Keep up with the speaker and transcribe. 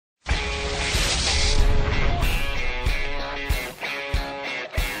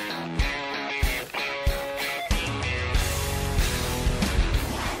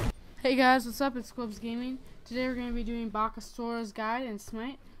Hey guys, what's up? It's Gwbsgaming. Today we're going to be doing Bakasura's guide in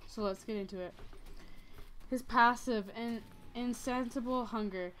Smite, so let's get into it. His passive, Insensible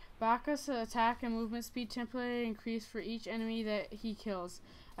Hunger. Bakasura's attack and movement speed temporarily increase for each enemy that he kills.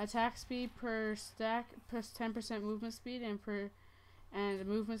 Attack speed per stack plus 10% movement speed and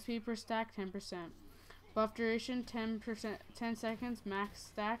movement speed per stack 10%. Buff duration 10 seconds, max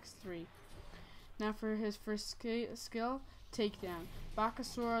stacks 3. Now for his first skill, Takedown.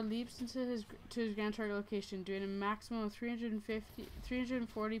 Bakasura leaps into his ground target location, doing a maximum of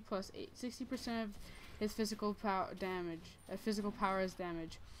 340 plus 60% of his physical power as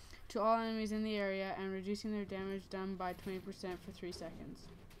damage to all enemies in the area, and reducing their damage done by 20% for 3 seconds.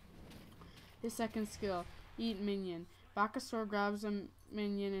 His second skill, Eat Minion. Bakasura grabs a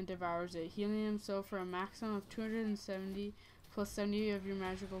minion and devours it, healing himself for a maximum of 270 plus 70 of your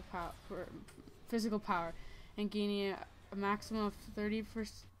physical power, and gaining a maximum of 30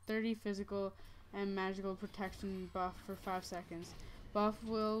 physical and magical protection buff for 5 seconds. Buff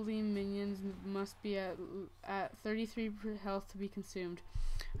wielding minions must be at 33 health to be consumed.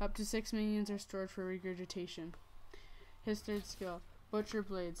 Up to 6 minions are stored for regurgitation. His third skill, Butcher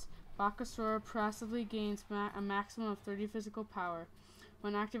Blades. Bakasura passively gains a maximum of 30 physical power.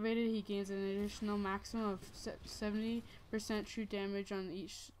 When activated, he gains an additional maximum of 70% true damage on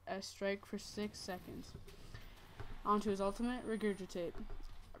each strike for 6 seconds. Onto his ultimate, Regurgitate.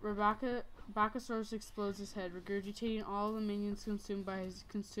 Bakasura explodes his head, regurgitating all the minions consumed by his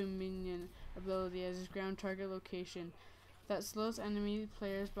Consume Minion ability as his ground target location. That slows enemy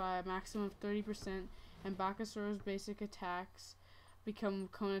players by a maximum of 30%, and Bakasura's basic attacks become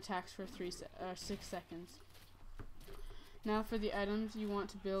cone attacks for 6 seconds. Now for the items you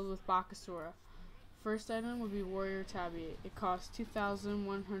want to build with Bakasura. First item would be Warrior Tabby. It costs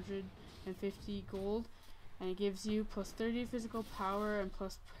 2,150 gold, and it gives you plus 30 physical power and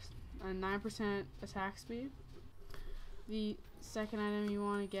plus 9% attack speed. The second item you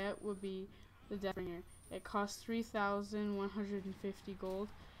want to get would be the Deathbringer. It costs 3,150 gold.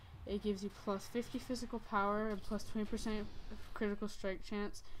 It gives you plus 50 physical power and plus 20% critical strike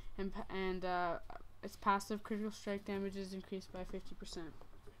chance, and its passive critical strike damage is increased by 50%.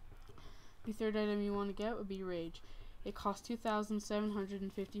 The third item you want to get would be Rage. It costs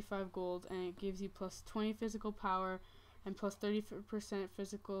 2,755 gold, and it gives you plus 20 physical power and plus 30%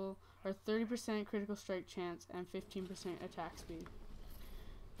 physical or 30% critical strike chance and 15% attack speed.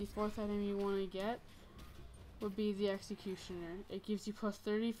 The fourth item you want to get would be the Executioner. It gives you plus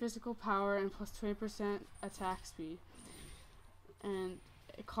 30 physical power and plus 20% attack speed, and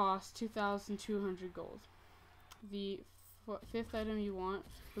it costs 2,200 gold. The fifth item you want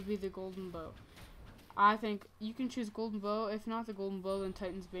would be the Golden Bow. I think you can choose Golden Bow. If not the Golden Bow, then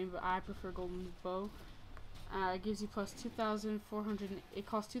Titan's Bane, but I prefer Golden Bow. It gives you plus 2,400. It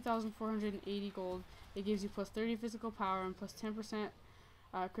costs 2,480 gold. It gives you plus 30 physical power and plus 10%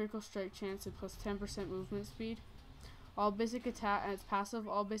 critical strike chance and plus 10% movement speed. All basic attack and its passive.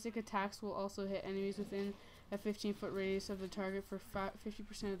 All basic attacks will also hit enemies within a 15-foot radius of the target for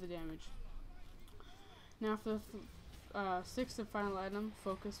 50% of the damage. Now for the sixth and final item,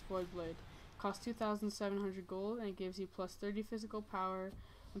 Focus Void Blade. Costs 2,700 gold, and it gives you plus 30 physical power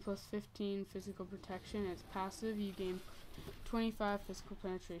and plus 15 physical protection. It's passive. You gain 25 physical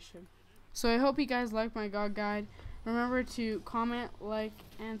penetration. So I hope you guys liked my god guide. Remember to comment, like,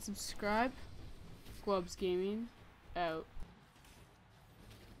 and subscribe. Gwbsgaming out.